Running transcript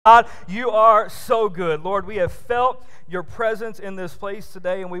God, you are so good. Lord, we have felt your presence in this place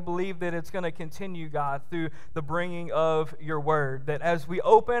today, and we believe that it's going to continue, God, through the bringing of your word. That as we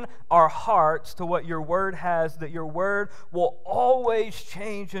open our hearts to what your word has, that your word will always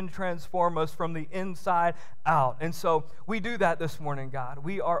change and transform us from the inside out. And so we do that this morning, God.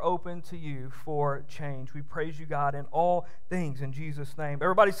 We are open to you for change. We praise you, God, in all things in Jesus' name.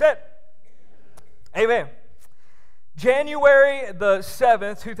 Everybody said, amen. January the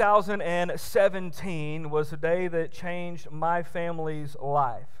 7th, 2017 was a day that changed my family's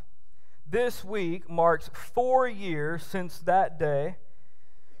life. This week marks 4 years since that day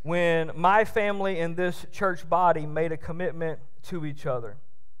when my family and this church body made a commitment to each other.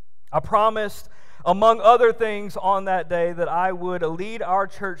 I promised, among other things, on that day that I would lead our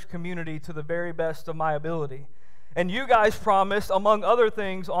church community to the very best of my ability. And you guys promised, among other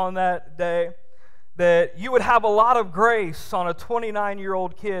things, on that day, that you would have a lot of grace on a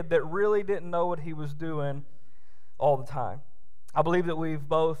 29-year-old kid that really didn't know what he was doing all the time. I believe that we've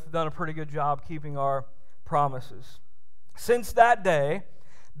both done a pretty good job keeping our promises. Since that day,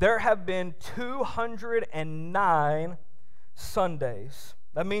 there have been 209 Sundays.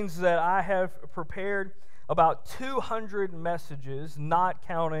 That means that I have prepared about 200 messages, not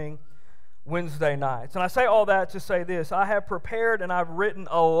counting Wednesday nights. And I say all that to say this: I have prepared and I've written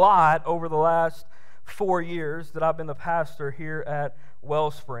a lot over the last 4 years that I've been the pastor here at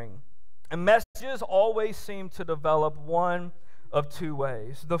Wellspring. And messages always seem to develop one of two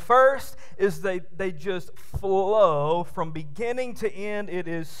ways. The first is they just flow from beginning to end. It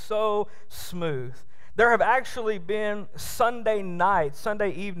is so smooth. There have actually been Sunday nights,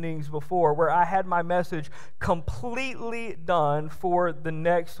 Sunday evenings before where I had my message completely done for the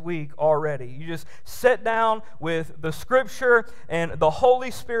next week already. You just sit down with the scripture and the Holy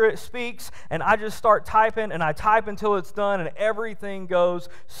Spirit speaks, and I just start typing, and I type until it's done, and everything goes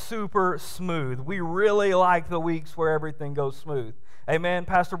super smooth. We really like the weeks where everything goes smooth. Amen,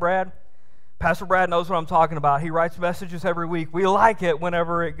 Pastor Brad? Pastor Brad knows what I'm talking about. He writes messages every week. We like it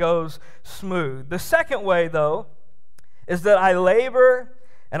whenever it goes smooth. The second way, though, is that I labor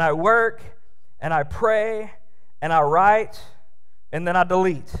and I work and I pray and I write and then I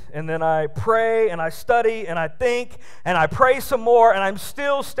delete. And then I pray and I study and I think and I pray some more, and I'm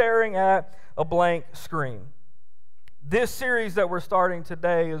still staring at a blank screen. This series that we're starting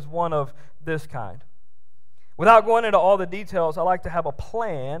today is one of this kind. Without going into all the details, I like to have a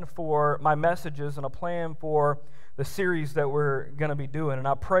plan for my messages and a plan for the series that we're going to be doing. And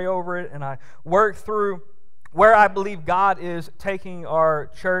I pray over it and I work through where I believe God is taking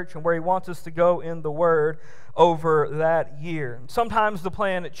our church and where He wants us to go in the Word over that year. Sometimes the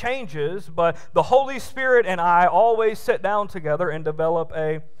plan changes, but the Holy Spirit and I always sit down together and develop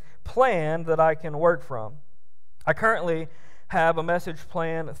a plan that I can work from. I currently have a message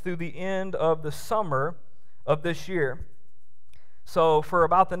plan through the end of the summer of this year. So for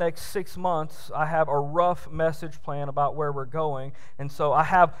about the next 6 months, I have a rough message plan about where we're going. And so I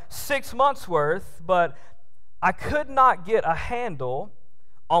have 6 months worth, but I could not get a handle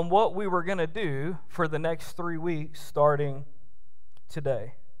on what we were going to do for the next 3 weeks starting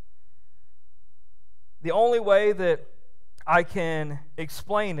today. The only way that I can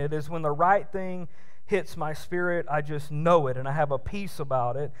explain it is when the right thing hits my spirit, I just know it, and I have a peace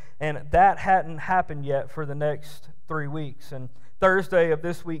about it, and that hadn't happened yet for the next 3 weeks. And Thursday of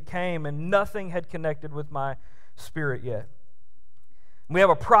this week came, and nothing had connected with my spirit yet. We have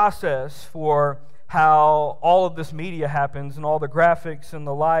a process for how all of this media happens, and all the graphics and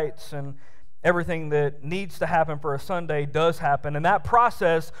the lights and everything that needs to happen for a Sunday does happen, and that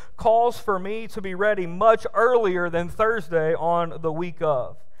process calls for me to be ready much earlier than Thursday on the week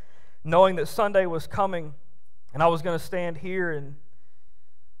of. Knowing that Sunday was coming and I was going to stand here and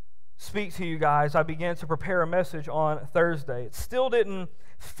speak to you guys, I began to prepare a message on Thursday. It still didn't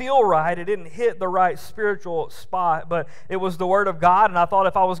feel right. It didn't hit the right spiritual spot, but it was the Word of God, and I thought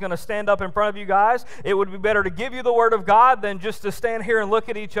if I was going to stand up in front of you guys, it would be better to give you the Word of God than just to stand here and look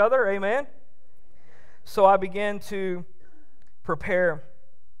at each other. Amen? So I began to prepare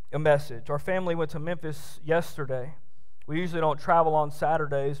a message. Our family went to Memphis yesterday. We usually don't travel on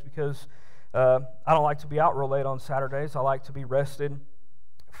Saturdays because I don't like to be out real late on Saturdays. I like to be rested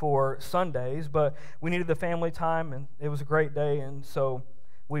for Sundays, but we needed the family time, and it was a great day, and so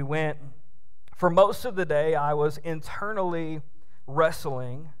we went. For most of the day, I was internally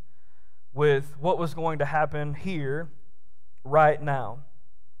wrestling with what was going to happen here right now.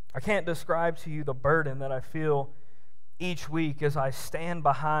 I can't describe to you the burden that I feel each week as I stand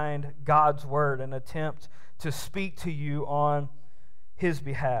behind God's Word and attempt to speak to you on His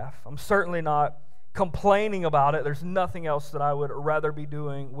behalf. I'm certainly not complaining about it. There's nothing else that I would rather be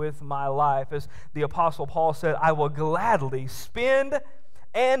doing with my life. As the Apostle Paul said, I will gladly spend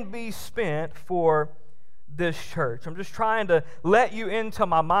and be spent for this church. I'm just trying to let you into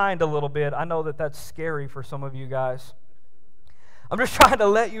my mind a little bit. I know that that's scary for some of you guys. I'm just trying to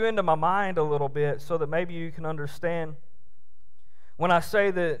let you into my mind a little bit so that maybe you can understand when I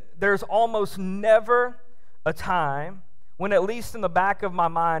say that there's almost never a time when, at least in the back of my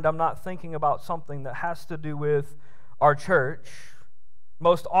mind, I'm not thinking about something that has to do with our church.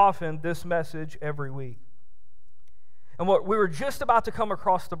 Most often, this message every week. And what we were just about to come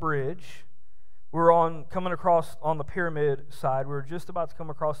across the bridge. We were coming across on the pyramid side. We were just about to come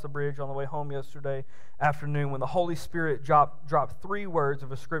across the bridge on the way home yesterday afternoon when the Holy Spirit dropped 3 words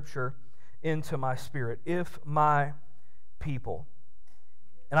of a scripture into my spirit. If my people.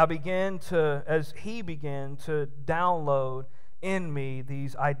 And I began to, as He began to download in me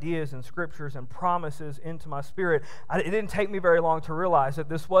these ideas and scriptures and promises into my spirit, it didn't take me very long to realize that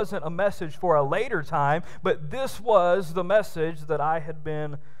this wasn't a message for a later time, but this was the message that I had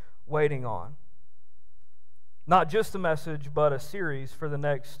been waiting on. Not just a message, but a series for the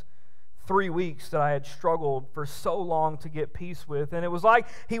next 3 weeks that I had struggled for so long to get peace with. And it was like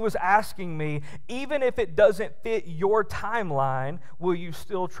He was asking me, even if it doesn't fit your timeline, will you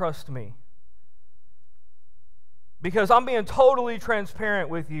still trust me? Because I'm being totally transparent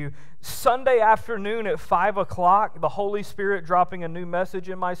with you. Sunday afternoon at 5 o'clock, the Holy Spirit dropping a new message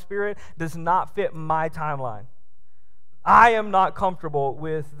in my spirit does not fit my timeline. I am not comfortable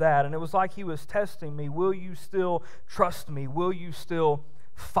with that. And it was like He was testing me. Will you still trust me? Will you still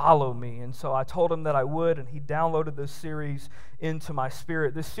follow me? And so I told Him that I would, and He downloaded this series into my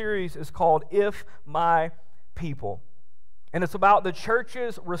spirit. This series is called If My People. And it's about the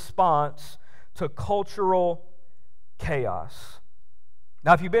church's response to cultural chaos.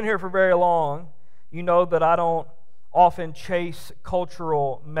 Now, if you've been here for very long, you know that I don't often chase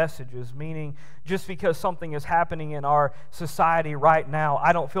cultural messages, meaning just because something is happening in our society right now,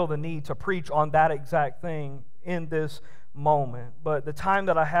 I don't feel the need to preach on that exact thing in this moment. But the time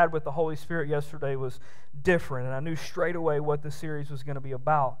that I had with the Holy Spirit yesterday was different, and I knew straight away what the series was going to be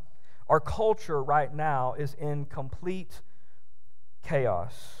about. Our culture right now is in complete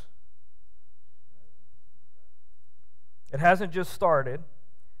chaos. It hasn't just started,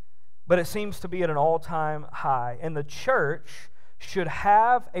 but it seems to be at an all-time high. And the church should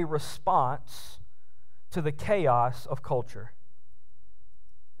have a response to the chaos of culture.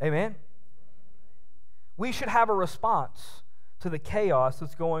 Amen? We should have a response to the chaos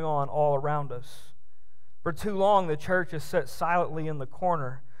that's going on all around us. For too long, the church has sat silently in the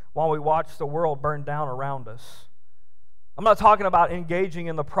corner while we watch the world burn down around us. I'm not talking about engaging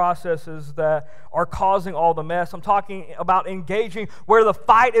in the processes that are causing all the mess. I'm talking about engaging where the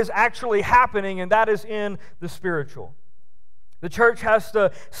fight is actually happening, and that is in the spiritual. The church has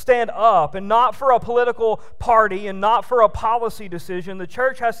to stand up, and not for a political party and not for a policy decision. The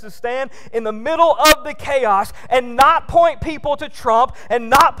church has to stand in the middle of the chaos and not point people to Trump and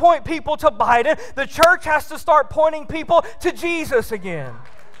not point people to Biden. The church has to start pointing people to Jesus again.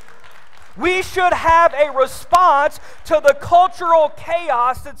 We should have a response to the cultural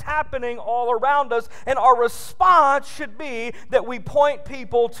chaos that's happening all around us, and our response should be that we point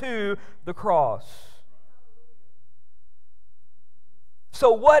people to the cross.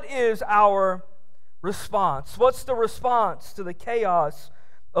 So what is our response? What's the response to the chaos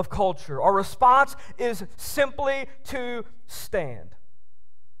of culture? Our response is simply to stand.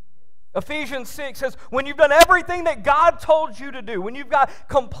 Ephesians 6 says, when you've done everything that God told you to do, when you've got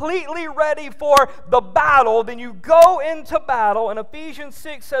completely ready for the battle, then you go into battle. And Ephesians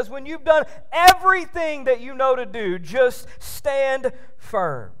 6 says, when you've done everything that you know to do, just stand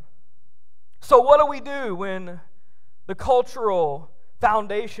firm. So what do we do when the cultural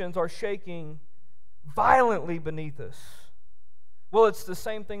foundations are shaking violently beneath us? Well, it's the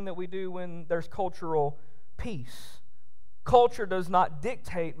same thing that we do when there's cultural peace. Culture does not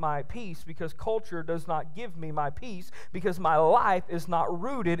dictate my peace, because culture does not give me my peace, because my life is not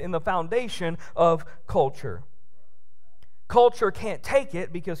rooted in the foundation of culture. Culture can't take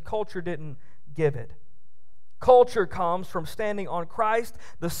it because culture didn't give it. Culture comes from standing on Christ,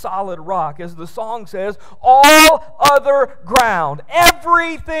 the solid rock. As the song says, all other ground,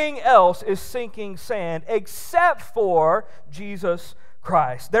 everything else is sinking sand except for Jesus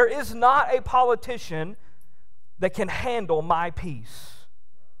Christ. There is not a politician that can handle my peace.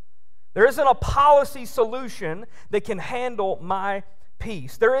 There isn't a policy solution that can handle my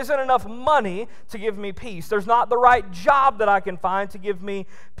peace. There isn't enough money to give me peace. There's not the right job that I can find to give me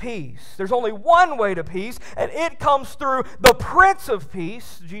peace. There's only one way to peace, and it comes through the Prince of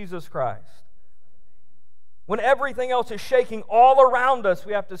Peace, Jesus Christ. When everything else is shaking all around us,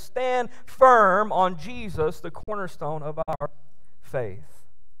 we have to stand firm on Jesus, the cornerstone of our faith.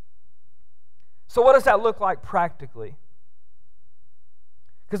 So what does that look like practically?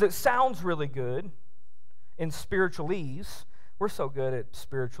 Because it sounds really good in spiritualese. We're so good at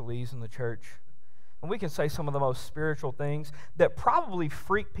spiritualese in the church. And we can say some of the most spiritual things that probably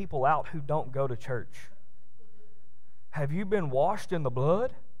freak people out who don't go to church. Have you been washed in the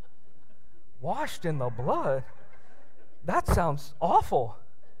blood? Washed in the blood? That sounds awful.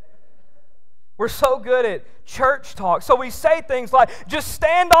 We're so good at church talk. So we say things like, just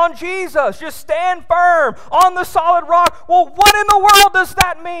stand on Jesus. Just stand firm on the solid rock. Well, what in the world does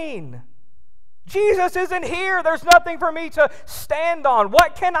that mean? Jesus isn't here. There's nothing for me to stand on.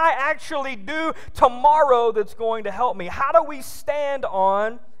 What can I actually do tomorrow that's going to help me? How do we stand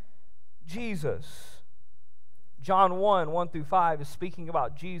on Jesus? John 1:1-5 is speaking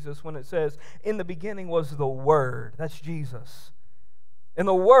about Jesus when it says, in the beginning was the Word. That's Jesus. And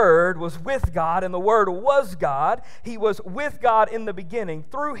the Word was with God, and the Word was God. He was with God in the beginning.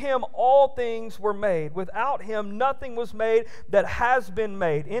 Through Him all things were made. Without Him nothing was made that has been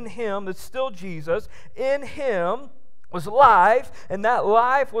made. In Him, that's still Jesus, in Him was life, and that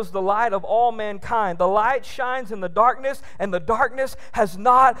life was the light of all mankind. The light shines in the darkness, and the darkness has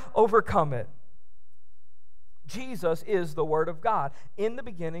not overcome it. Jesus is the Word of God. In the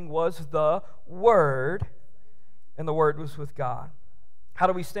beginning was the Word, and the Word was with God. How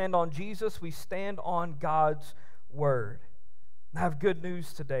do we stand on Jesus? We stand on God's Word. I have good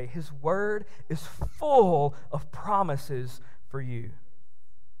news today. His Word is full of promises for you.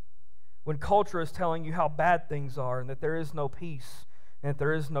 When culture is telling you how bad things are and that there is no peace and that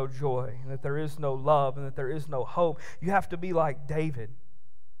there is no joy and that there is no love and that there is no hope, you have to be like David.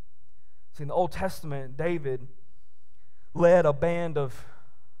 See, in the Old Testament, David led a band of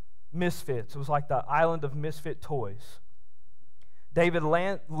misfits. It was like the island of misfit toys. David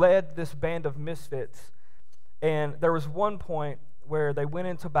led this band of misfits, and there was one point where they went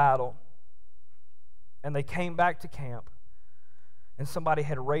into battle, and they came back to camp, and somebody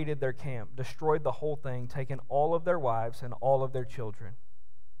had raided their camp, destroyed the whole thing, taken all of their wives and all of their children.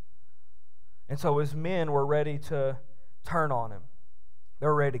 And so his men were ready to turn on him. They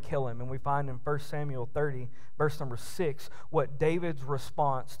were ready to kill him. And we find in 1 Samuel 30, verse number 6, what David's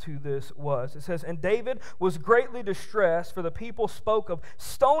response to this was. It says, and David was greatly distressed, for the people spoke of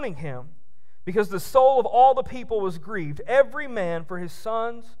stoning him, because the soul of all the people was grieved, every man for his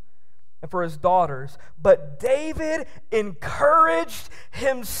sons and for his daughters. But David encouraged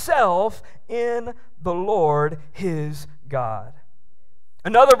himself in the Lord his God.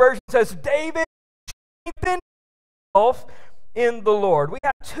 Another version says, David strengthened himself in the Lord. We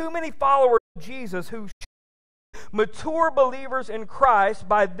have too many followers of Jesus who mature believers in Christ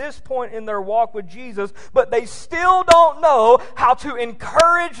by this point in their walk with Jesus, but they still don't know how to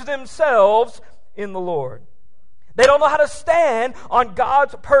encourage themselves in the Lord. They don't know how to stand on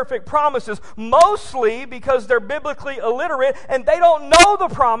God's perfect promises, mostly because they're biblically illiterate and they don't know the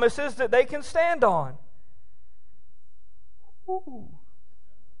promises that they can stand on. Ooh.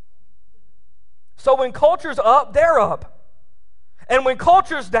 So when culture's up, they're up. And when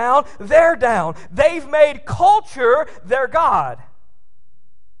culture's down, they're down. They've made culture their God.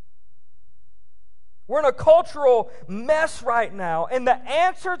 We're in a cultural mess right now, and the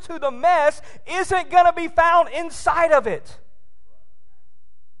answer to the mess isn't going to be found inside of it.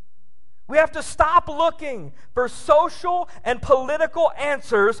 We have to stop looking for social and political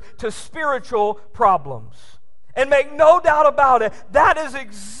answers to spiritual problems. And make no doubt about it, that is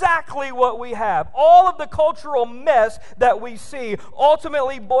exactly what we have. All of the cultural mess that we see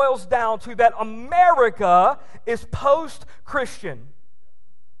ultimately boils down to that America is post-Christian.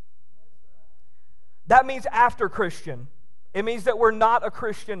 That means after Christian. It means that we're not a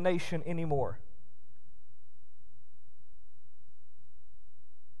Christian nation anymore.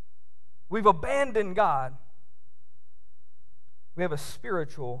 We've abandoned God. We have a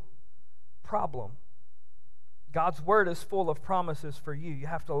spiritual problem. God's Word is full of promises for you. You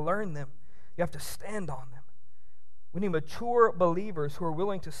have to learn them. You have to stand on them. We need mature believers who are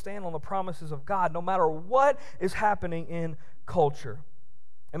willing to stand on the promises of God no matter what is happening in culture.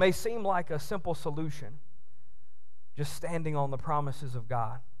 It may seem like a simple solution, just standing on the promises of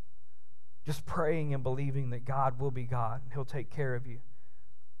God, just praying and believing that God will be God and He'll take care of you.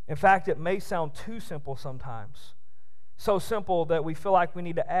 In fact, it may sound too simple sometimes. So simple that we feel like we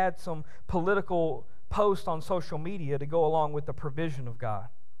need to add some political post on social media to go along with the provision of God.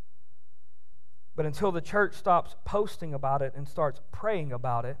 But until the church stops posting about it and starts praying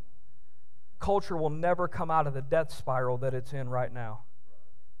about it, culture will never come out of the death spiral that it's in right now.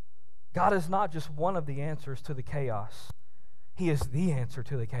 God is not just one of the answers to the chaos. He is the answer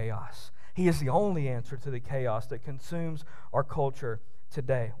to the chaos. He is the only answer to the chaos that consumes our culture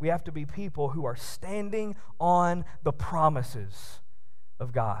today. We have to be people who are standing on the promises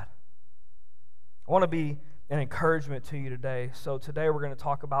of God. I want to be an encouragement to you today. So today we're going to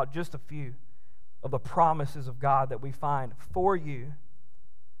talk about just a few of the promises of God that we find for you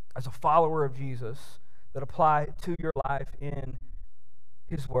as a follower of Jesus that apply to your life in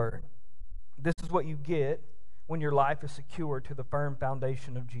His Word. This is what you get when your life is secured to the firm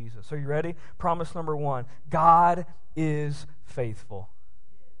foundation of Jesus. Are you ready? Promise number 1, God is faithful.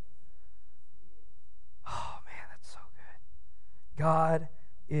 Oh man, that's so good. God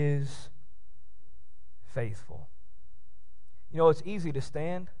is faithful. You know, it's easy to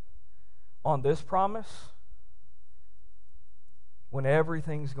stand on this promise when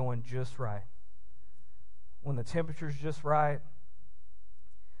everything's going just right. When the temperature's just right.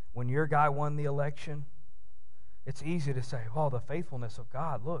 When your guy won the election. It's easy to say, oh, the faithfulness of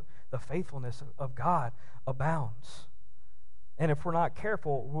God, look, the faithfulness of God abounds. And if we're not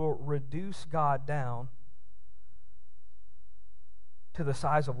careful, we'll reduce God down to the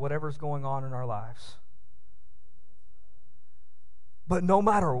size of whatever's going on in our lives. But no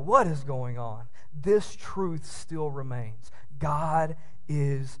matter what is going on, this truth still remains. God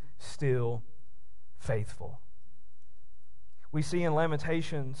is still faithful. We see in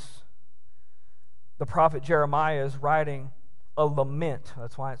Lamentations, the prophet Jeremiah is writing a lament.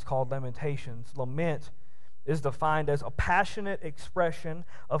 That's why it's called Lamentations. Lament is defined as a passionate expression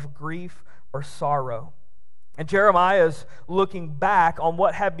of grief or sorrow. And Jeremiah is looking back on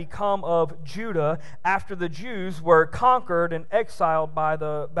what had become of Judah after the Jews were conquered and exiled by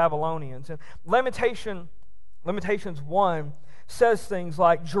the Babylonians. And Lamentations 1 says things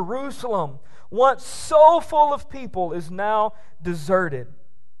like, Jerusalem, once so full of people, is now deserted.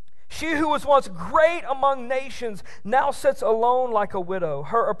 She who was once great among nations now sits alone like a widow.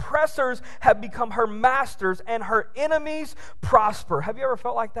 Her oppressors have become her masters, and her enemies prosper. Have you ever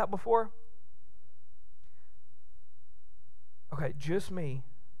felt like that before? Okay, just me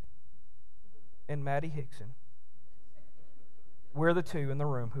and Maddie Hickson. We're the two in the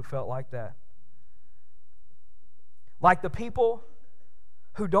room who felt like that. Like the people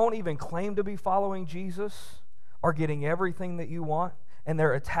who don't even claim to be following Jesus are getting everything that you want, and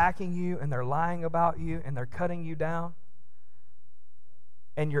they're attacking you, and they're lying about you, and they're cutting you down,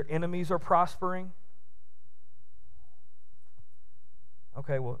 and your enemies are prospering.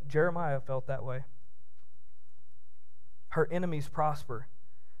 Okay, well, Jeremiah felt that way. Her enemies prosper,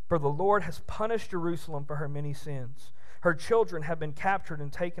 for the Lord has punished Jerusalem for her many sins. Her children have been captured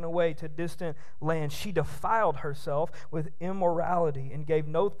and taken away to distant lands. She defiled herself with immorality and gave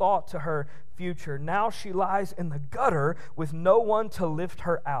no thought to her future. Now she lies in the gutter with no one to lift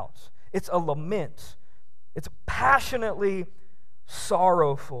her out. It's a lament. It's passionately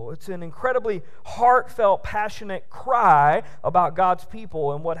sorrowful. It's an incredibly heartfelt, passionate cry about God's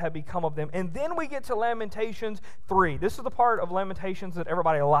people and what had become of them. And then we get to Lamentations 3. This is the part of Lamentations that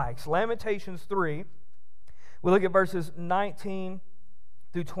everybody likes. Lamentations 3. We look at verses 19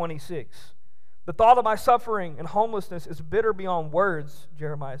 through 26. The thought of my suffering and homelessness is bitter beyond words,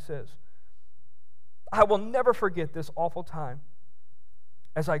 Jeremiah says. I will never forget this awful time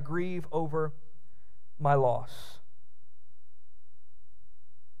as I grieve over my loss.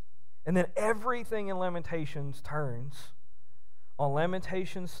 And then everything in Lamentations turns on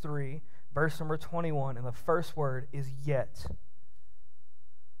Lamentations 3, verse number 21, and the first word is yet.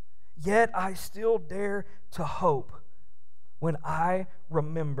 Yet I still dare to hope when I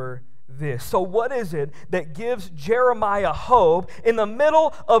remember this. So what is it that gives Jeremiah hope in the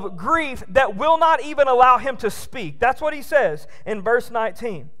middle of grief that will not even allow him to speak? That's what he says in verse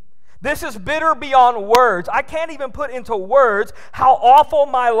 19. This is bitter beyond words. I can't even put into words how awful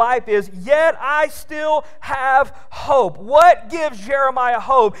my life is, yet I still have hope. What gives Jeremiah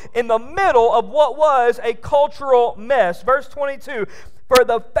hope in the middle of what was a cultural mess? Verse 22, for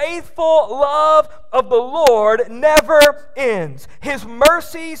the faithful love of the Lord never ends. His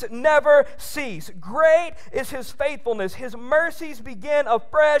mercies never cease. Great is His faithfulness. His mercies begin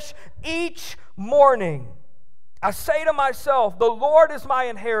afresh each morning. I say to myself, the Lord is my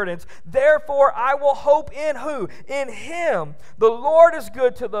inheritance. Therefore, I will hope in who? In Him. The Lord is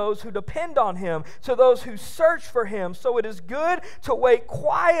good to those who depend on Him, to those who search for Him. So it is good to wait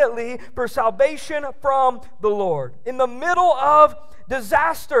quietly for salvation from the Lord. In the middle of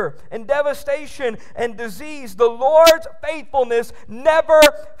disaster and devastation and disease, the Lord's faithfulness never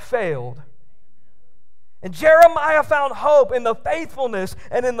failed. And Jeremiah found hope in the faithfulness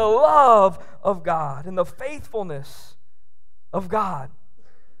and in the love of God, in the faithfulness of God.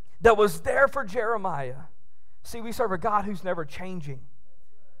 that was there for Jeremiah. See, we serve a God who's never changing.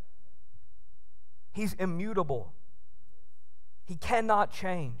 He's immutable. He cannot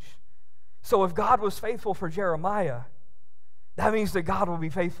change. So if God was faithful for Jeremiah, that means that God will be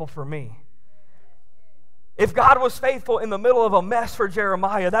faithful for me. If God was faithful in the middle of a mess for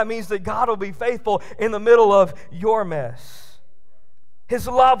Jeremiah, that means that God will be faithful in the middle of your mess. His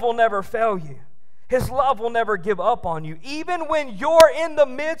love will never fail you. His love will never give up on you. Even when you're in the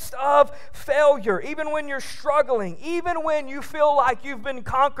midst of failure, even when you're struggling, even when you feel like you've been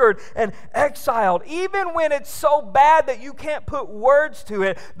conquered and exiled, even when it's so bad that you can't put words to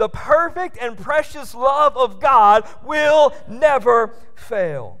it, the perfect and precious love of God will never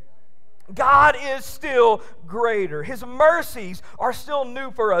fail. God is still greater. His mercies are still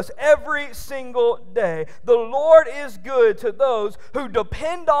new for us every single day. The Lord is good to those who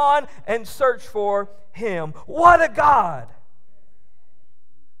depend on and search for Him. What a God!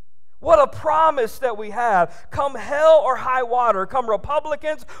 What a promise that we have. Come hell or high water, come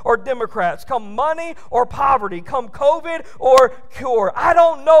Republicans or Democrats, come money or poverty, come COVID or cure. I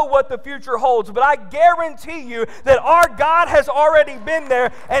don't know what the future holds, but I guarantee you that our God has already been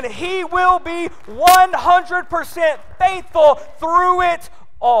there, and He will be 100% faithful through it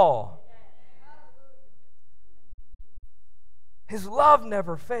all. His love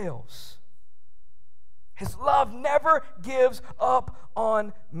never fails. His love never gives up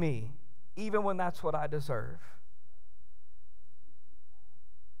on me, even when that's what I deserve.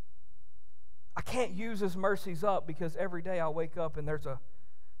 I can't use His mercies up because every day I wake up and there's a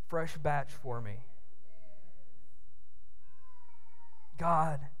fresh batch for me.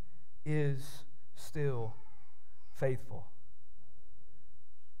 God is still faithful.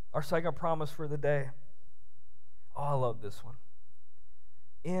 Our second promise for the day. Oh, I love this one.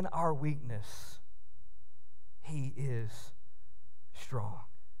 In our weakness, He is strong.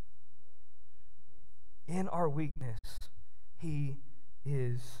 In our weakness, He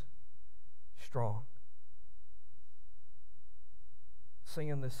is strong.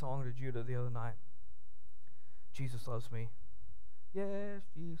 Singing this song to Judah the other night. Jesus loves me. Yes,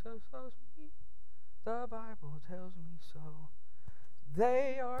 Jesus loves me. The Bible tells me so.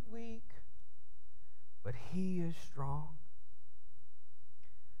 They are weak, but He is strong.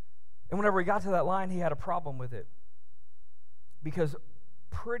 And whenever he got to that line, he had a problem with it. Because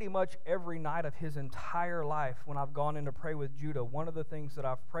pretty much every night of his entire life, when I've gone in to pray with Judah, one of the things that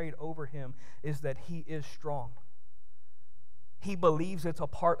I've prayed over him is that he is strong. He believes it's a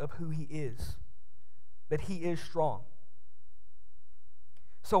part of who he is, that he is strong.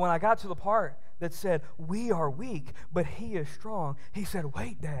 So when I got to the part that said, we are weak, but He is strong, he said,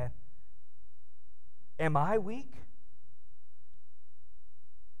 wait, Dad, am I weak?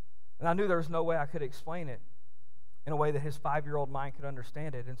 And I knew there was no way I could explain it in a way that his 5-year-old mind could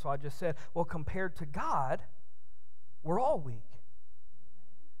understand it. And so I just said, well, compared to God, we're all weak.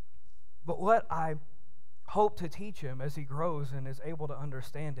 But what I hope to teach him as he grows and is able to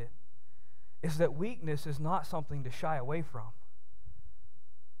understand it is that weakness is not something to shy away from.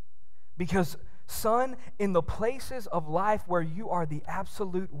 Because, son, in the places of life where you are the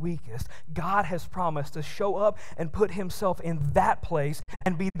absolute weakest, God has promised to show up and put Himself in that place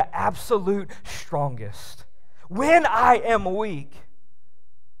and be the absolute strongest. When I am weak,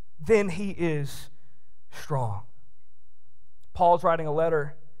 then He is strong. Paul's writing a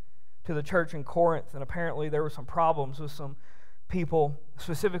letter to the church in Corinth, and apparently there were some problems with some people,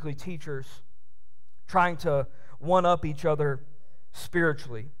 specifically teachers, trying to one-up each other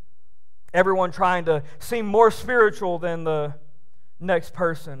spiritually. Everyone trying to seem more spiritual than the next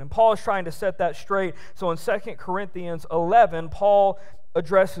person. And Paul is trying to set that straight. So in 2 Corinthians 11, Paul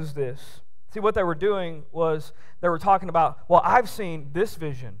addresses this. See, what they were doing was they were talking about, well, I've seen this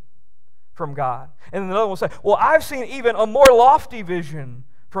vision from God. And then another one will say, well, I've seen even a more lofty vision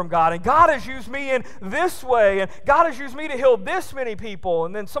from God. And God has used me in this way. And God has used me to heal this many people.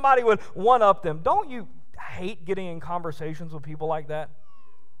 And then somebody would one-up them. Don't you hate getting in conversations with people like that?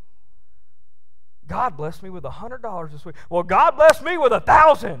 God blessed me with $100 this week. Well, God blessed me with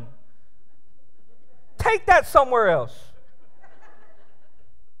 1,000. Take that somewhere else.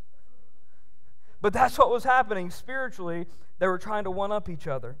 But that's what was happening spiritually. They were trying to one-up each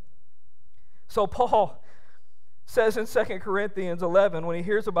other. So Paul says in 2 Corinthians 11, when he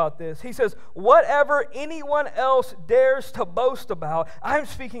hears about this, he says, whatever anyone else dares to boast about, I'm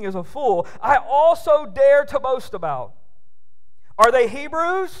speaking as a fool, I also dare to boast about. Are they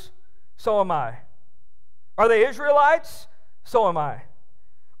Hebrews? So am I. Are they Israelites? So am I.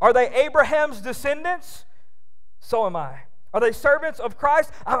 Are they Abraham's descendants? So am I. Are they servants of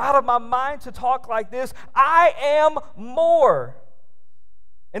Christ? I'm out of my mind to talk like this. I am more.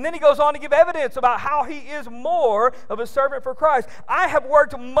 And then he goes on to give evidence about how he is more of a servant for Christ. I have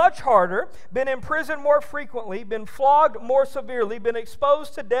worked much harder, been in prison more frequently, been flogged more severely, been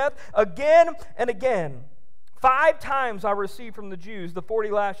exposed to death again and again. 5 times I received from the Jews the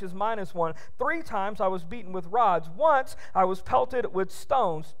 40 lashes minus 1. 3 times I was beaten with rods. Once I was pelted with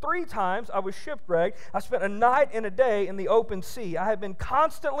stones. 3 times I was shipwrecked. I spent a night and a day in the open sea. I have been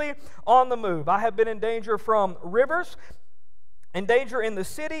constantly on the move. I have been in danger from rivers, in danger in the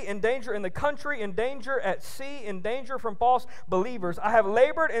city, in danger in the country, in danger at sea, in danger from false believers. I have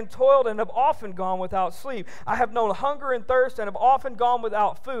labored and toiled and have often gone without sleep. I have known hunger and thirst and have often gone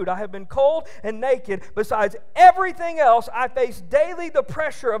without food. I have been cold and naked. Besides everything else, I face daily the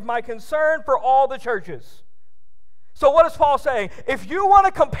pressure of my concern for all the churches. So what is Paul saying? If you want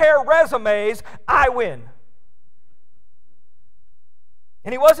to compare resumes, I win.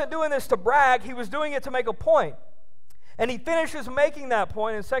 And he wasn't doing this to brag. He was doing it to make a point. And he finishes making that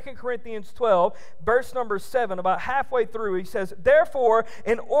point in 2 Corinthians 12, verse number 7, about halfway through. He says, therefore,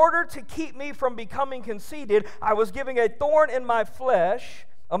 in order to keep me from becoming conceited, I was giving a thorn in my flesh,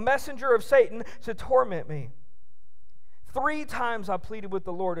 a messenger of Satan, to torment me. 3 times I pleaded with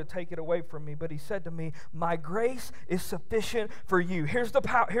the Lord to take it away from me, but he said to me, my grace is sufficient for you. Here's the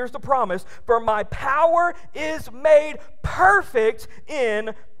promise, for my power is made perfect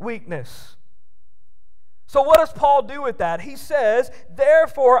in weakness. So what does Paul do with that? He says,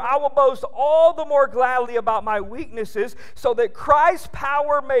 therefore, I will boast all the more gladly about my weaknesses, so that Christ's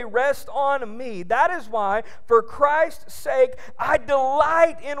power may rest on me. That is why, for Christ's sake, I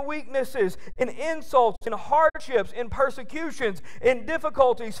delight in weaknesses, in insults, in hardships, in persecutions, in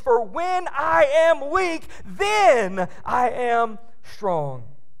difficulties. For when I am weak, then I am strong.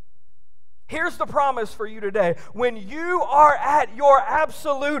 Here's the promise for you today. When you are at your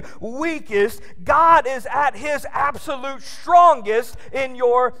absolute weakest, God is at His absolute strongest in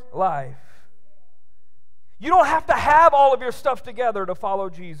your life. You don't have to have all of your stuff together to follow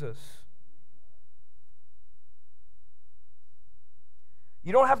Jesus.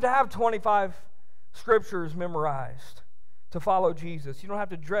 You don't have to have 25 scriptures memorized to follow Jesus. You don't have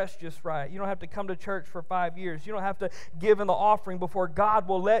to dress just right. You don't have to come to church for 5 years. You don't have to give in the offering before God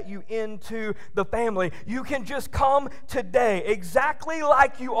will let you into the family. You can just come today exactly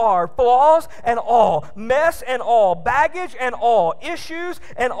like you are, flaws and all, mess and all, baggage and all, issues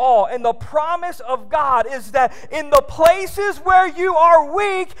and all. And the promise of God is that in the places where you are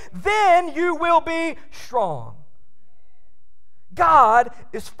weak, then you will be strong. God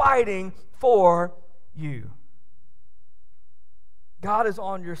is fighting for you. God is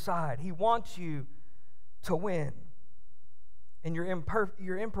on your side. He wants you to win. And your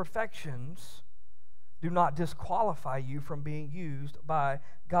imperfections do not disqualify you from being used by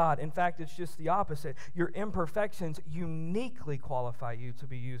God. In fact, it's just the opposite. Your imperfections uniquely qualify you to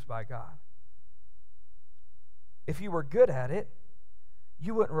be used by God. If you were good at it,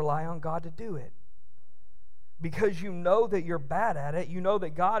 you wouldn't rely on God to do it. Because you know that you're bad at it, you know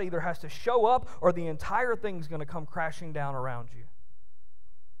that God either has to show up or the entire thing's going to come crashing down around you.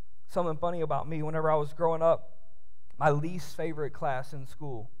 Something funny about me, whenever I was growing up, my least favorite class in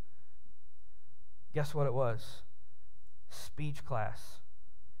school, guess what it was? Speech class.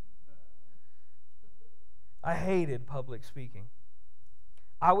 I hated public speaking.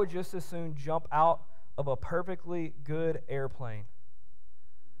 I would just as soon jump out of a perfectly good airplane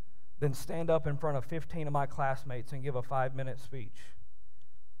than stand up in front of 15 of my classmates and give a 5-minute speech.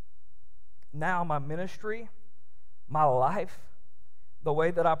 Now my ministry, my life, the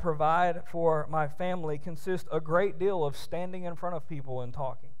way that I provide for my family consists a great deal of standing in front of people and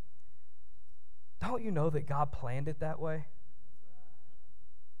talking. Don't you know that God planned it that way?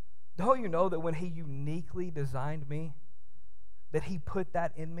 Don't you know that when He uniquely designed me, that He put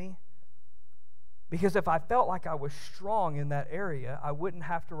that in me? Because if I felt like I was strong in that area, I wouldn't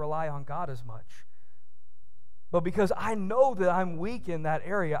have to rely on God as much. But because I know that I'm weak in that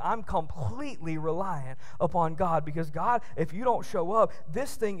area, I'm completely reliant upon God. Because God, if you don't show up,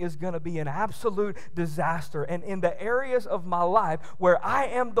 this thing is going to be an absolute disaster. And in the areas of my life where I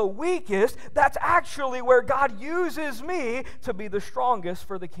am the weakest, that's actually where God uses me to be the strongest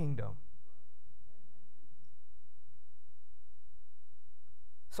for the kingdom.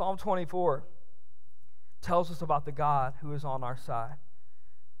 Psalm 24 tells us about the God who is on our side.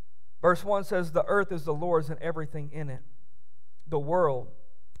 Verse 1 says, the earth is the Lord's and everything in it, the world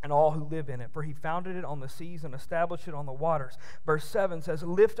and all who live in it. For He founded it on the seas and established it on the waters. Verse 7 says,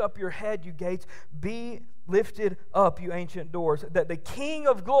 lift up your head, you gates, be lifted up, you ancient doors, that the King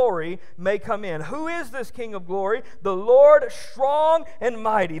of glory may come in. Who is this King of glory? The Lord strong and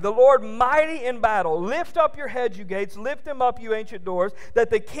mighty, the Lord mighty in battle. Lift up your heads, you gates, lift them up, you ancient doors,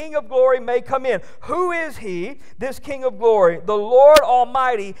 that the King of glory may come in. Who is He, this King of glory? The Lord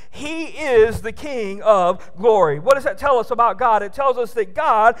Almighty. He is the King of glory. What does that tell us about God? It tells us that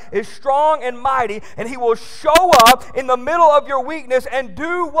God is strong and mighty, and He will show up in the middle of your weakness and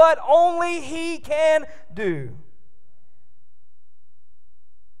do what only He can do.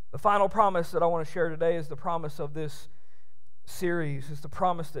 The final promise that I want to share today is the promise of this series. It's the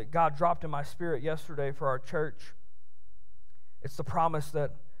promise that God dropped in my spirit yesterday for our church. It's the promise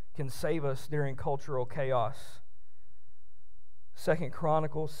that can save us during cultural chaos. 2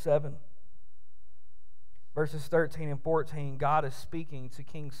 Chronicles 7, verses 13 and 14, God is speaking to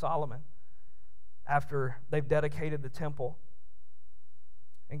King Solomon after they've dedicated the temple.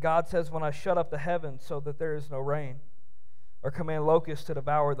 And God says, when I shut up the heavens so that there is no rain, or command locusts to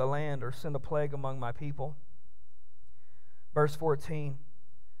devour the land, or send a plague among my people. Verse 14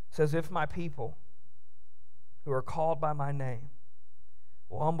 says, if my people who are called by my name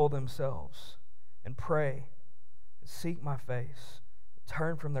will humble themselves and pray and seek my face, and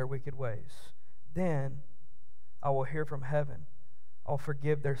turn from their wicked ways, then I will hear from heaven, I will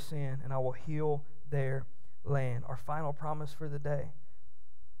forgive their sin, and I will heal their land. Our final promise for the day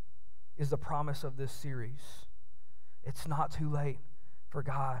is the promise of this series. It's not too late for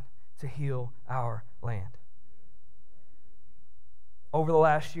God to heal our land. Over the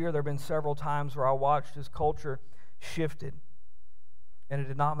last year, there have been several times where I watched as culture shifted, and it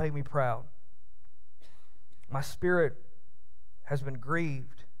did not make me proud. My spirit has been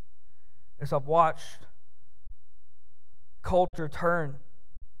grieved as I've watched culture turn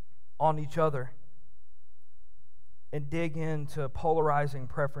on each other and dig into polarizing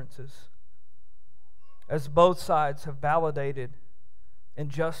preferences, as both sides have validated and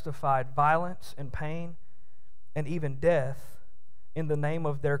justified violence and pain and even death in the name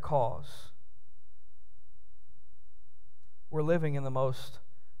of their cause. We're living in the most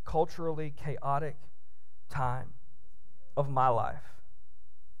culturally chaotic time of my life.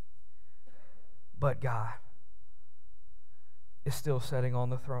 But God is still sitting on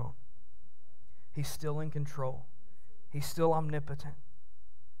the throne. He's still in control. He's still omnipotent.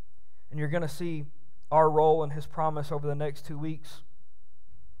 And you're going to see our role in His promise over the next 2 weeks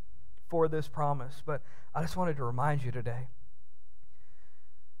for this promise. But I just wanted to remind you today,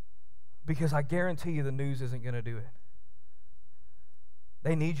 because I guarantee you the news isn't going to do it.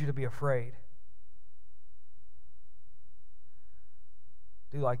 They need you to be afraid.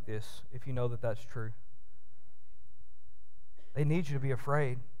 Do like this if you know that that's true. They need you to be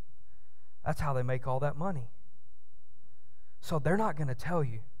afraid. That's how they make all that money. So they're not going to tell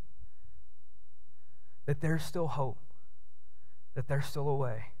you that there's still hope, that there's still a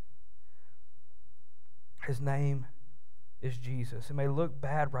way. His name is Jesus. It may look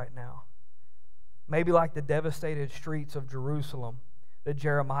bad right now. Maybe like the devastated streets of Jerusalem that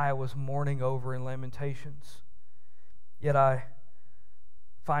Jeremiah was mourning over in Lamentations. Yet I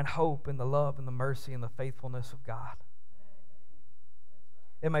find hope in the love and the mercy and the faithfulness of God.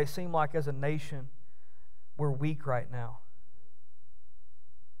 It may seem like as a nation we're weak right now.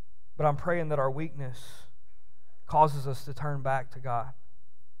 But I'm praying that our weakness causes us to turn back to God.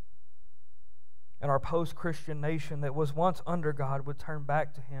 And our post-Christian nation that was once under God would turn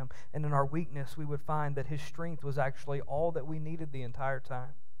back to Him. And in our weakness, we would find that His strength was actually all that we needed the entire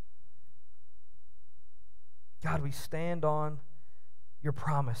time. God, we stand on Your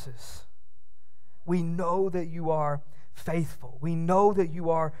promises. We know that You are faithful. We know that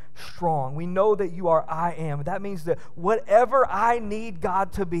You are strong. We know that You are I am. That means that whatever I need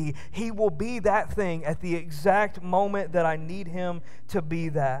God to be, He will be that thing at the exact moment that I need Him to be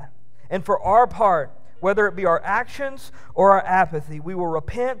that. And for our part, whether it be our actions or our apathy, we will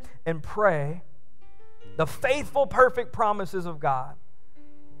repent and pray the faithful, perfect promises of God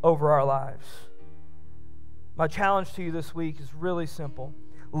over our lives. My challenge to you this week is really simple.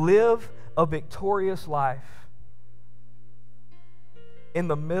 Live a victorious life in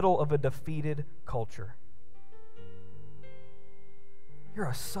the middle of a defeated culture. You're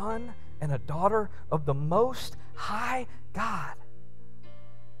a son and a daughter of the Most High God.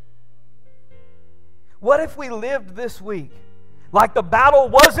 What if we lived this week like the battle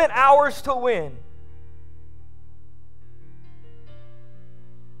wasn't ours to win,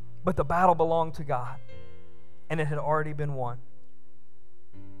 but the battle belonged to God and it had already been won?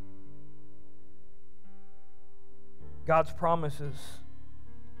 God's promises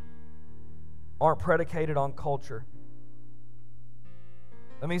aren't predicated on culture.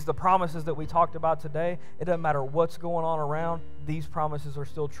 That means the promises that we talked about today, it doesn't matter what's going on around, these promises are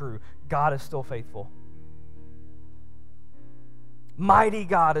still true. God is still faithful. Mighty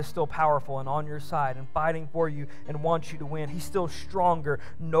God is still powerful and on your side and fighting for you and wants you to win. He's still stronger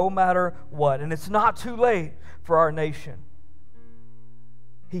no matter what. And it's not too late for our nation.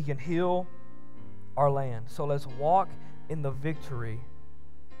 He can heal our land. So let's walk in the victory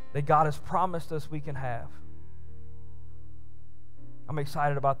that God has promised us we can have. I'm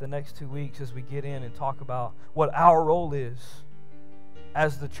excited about the next 2 weeks as we get in and talk about what our role is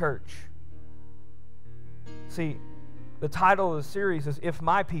as the church. See, the title of the series is If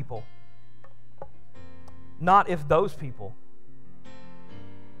My People, not if those people.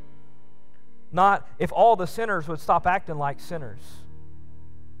 Not if all the sinners would stop acting like sinners.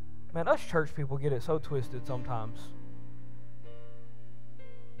 Man, us church people get it so twisted sometimes.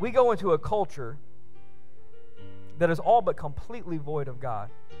 We go into a culture that is all but completely void of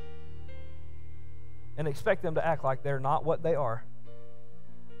God and expect them to act like they're not what they are.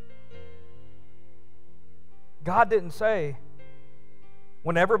 God didn't say,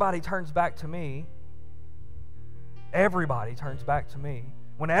 when everybody turns back to me, everybody turns back to me.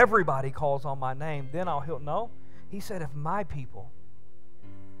 When everybody calls on my name, then I'll heal. No, He said, if my people.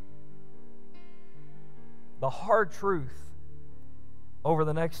 The hard truth over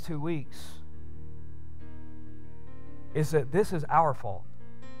the next 2 weeks is that this is our fault.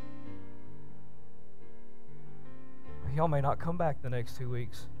 Y'all may not come back the next 2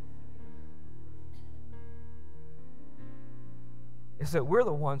 weeks. It's that we're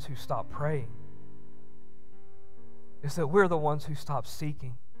the ones who stop praying. It's that we're the ones who stop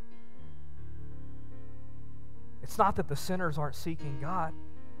seeking. It's not that the sinners aren't seeking God.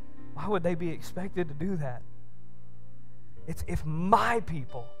 Why would they be expected to do that? It's if my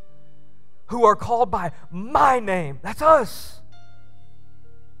people who are called by my name, that's us.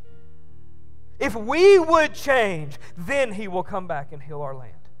 If we would change, then He will come back and heal our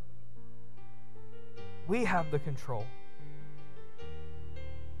land. We have the control.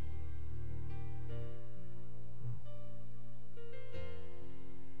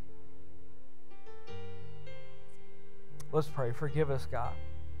 Let's pray. Forgive us, God.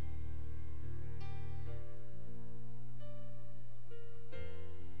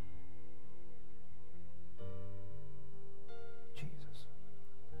 Jesus.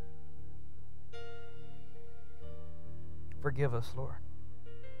 Forgive us, Lord,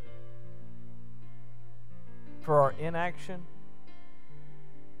 for our inaction,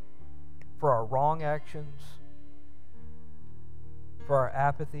 for our wrong actions, for our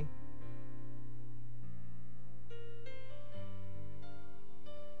apathy.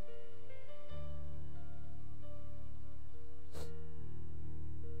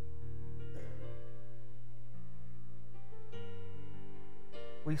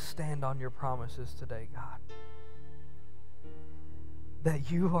 We stand on your promises today, God,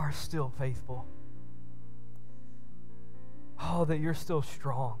 that you are still faithful. Oh, that you're still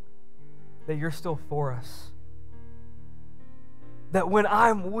strong, that you're still for us. That when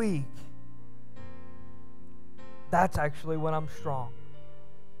I'm weak, that's actually when I'm strong.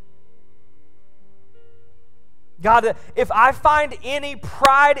 God, if I find any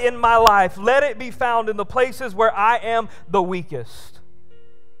pride in my life, let it be found in the places where I am the weakest.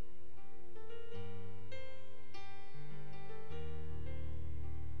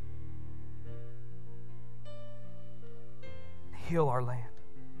 Heal our land.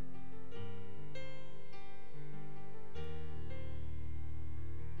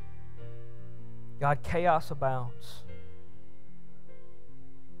 God, chaos abounds.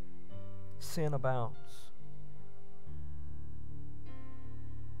 Sin abounds.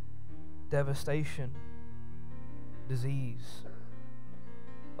 Devastation, disease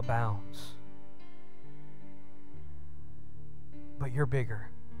abounds. But you're bigger.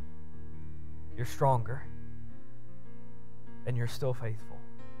 You're stronger. And you're still faithful.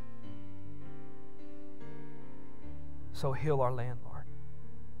 So heal our land, Lord.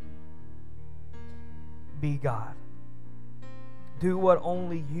 Be God. Do what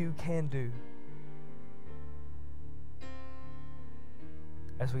only you can do.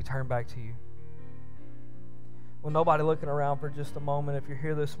 As we turn back to you. With nobody looking around for just a moment, if you're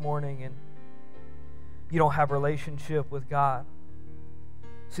here this morning and you don't have a relationship with God,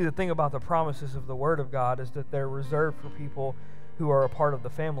 see, the thing about the promises of the Word of God is that they're reserved for people who are a part of the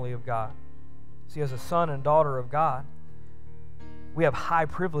family of God. See, as a son and daughter of God, we have high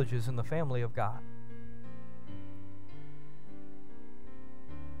privileges in the family of God.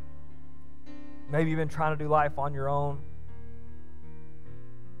 Maybe you've been trying to do life on your own.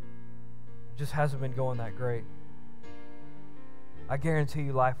 It just hasn't been going that great. I guarantee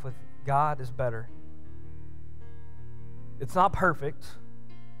you life with God is better. It's not perfect.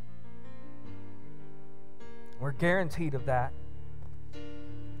 We're guaranteed of that.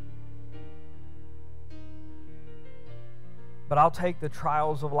 But I'll take the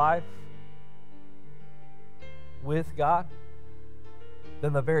trials of life with God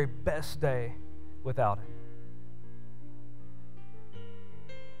than the very best day without it.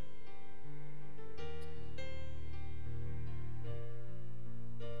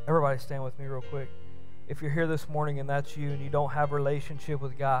 Everybody stand with me real quick. If you're here this morning and that's you and you don't have a relationship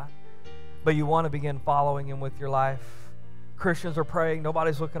with God, but you want to begin following Him with your life, Christians are praying.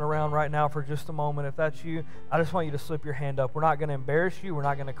 Nobody's looking around right now for just a moment. If that's you, I just want you to slip your hand up. We're not going to embarrass you. We're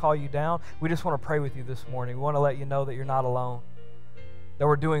not going to call you down. We just want to pray with you this morning. We want to let you know that you're not alone, that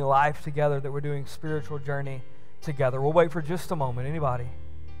we're doing life together, that we're doing spiritual journey together. We'll wait for just a moment. Anybody?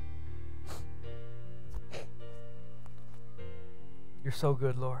 You're so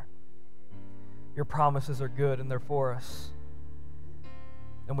good, Lord. Your promises are good and they're for us.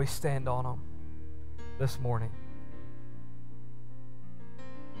 And we stand on them this morning.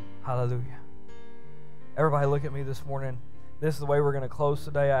 Hallelujah. Everybody look at me this morning. This is the way we're going to close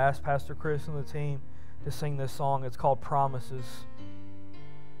today. I asked Pastor Chris and the team to sing this song. It's called Promises.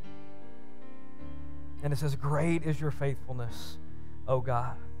 And it says, great is your faithfulness, O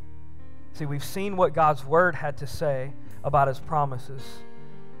God. See, we've seen what God's Word had to say about His promises.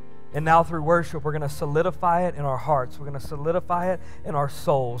 And now through worship, we're going to solidify it in our hearts. We're going to solidify it in our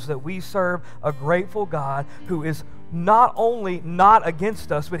souls, that we serve a grateful God who is not only not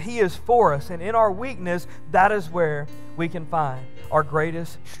against us, but He is for us. And in our weakness, that is where we can find our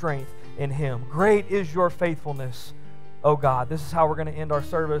greatest strength in Him. Great is your faithfulness, O God. This is how we're going to end our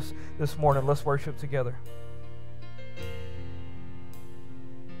service this morning. Let's worship together.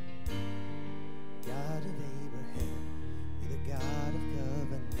 God of Abraham, you're the God of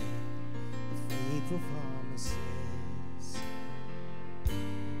covenant, the faithful promises.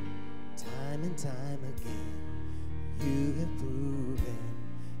 Time and time again, you have proven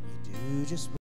you do just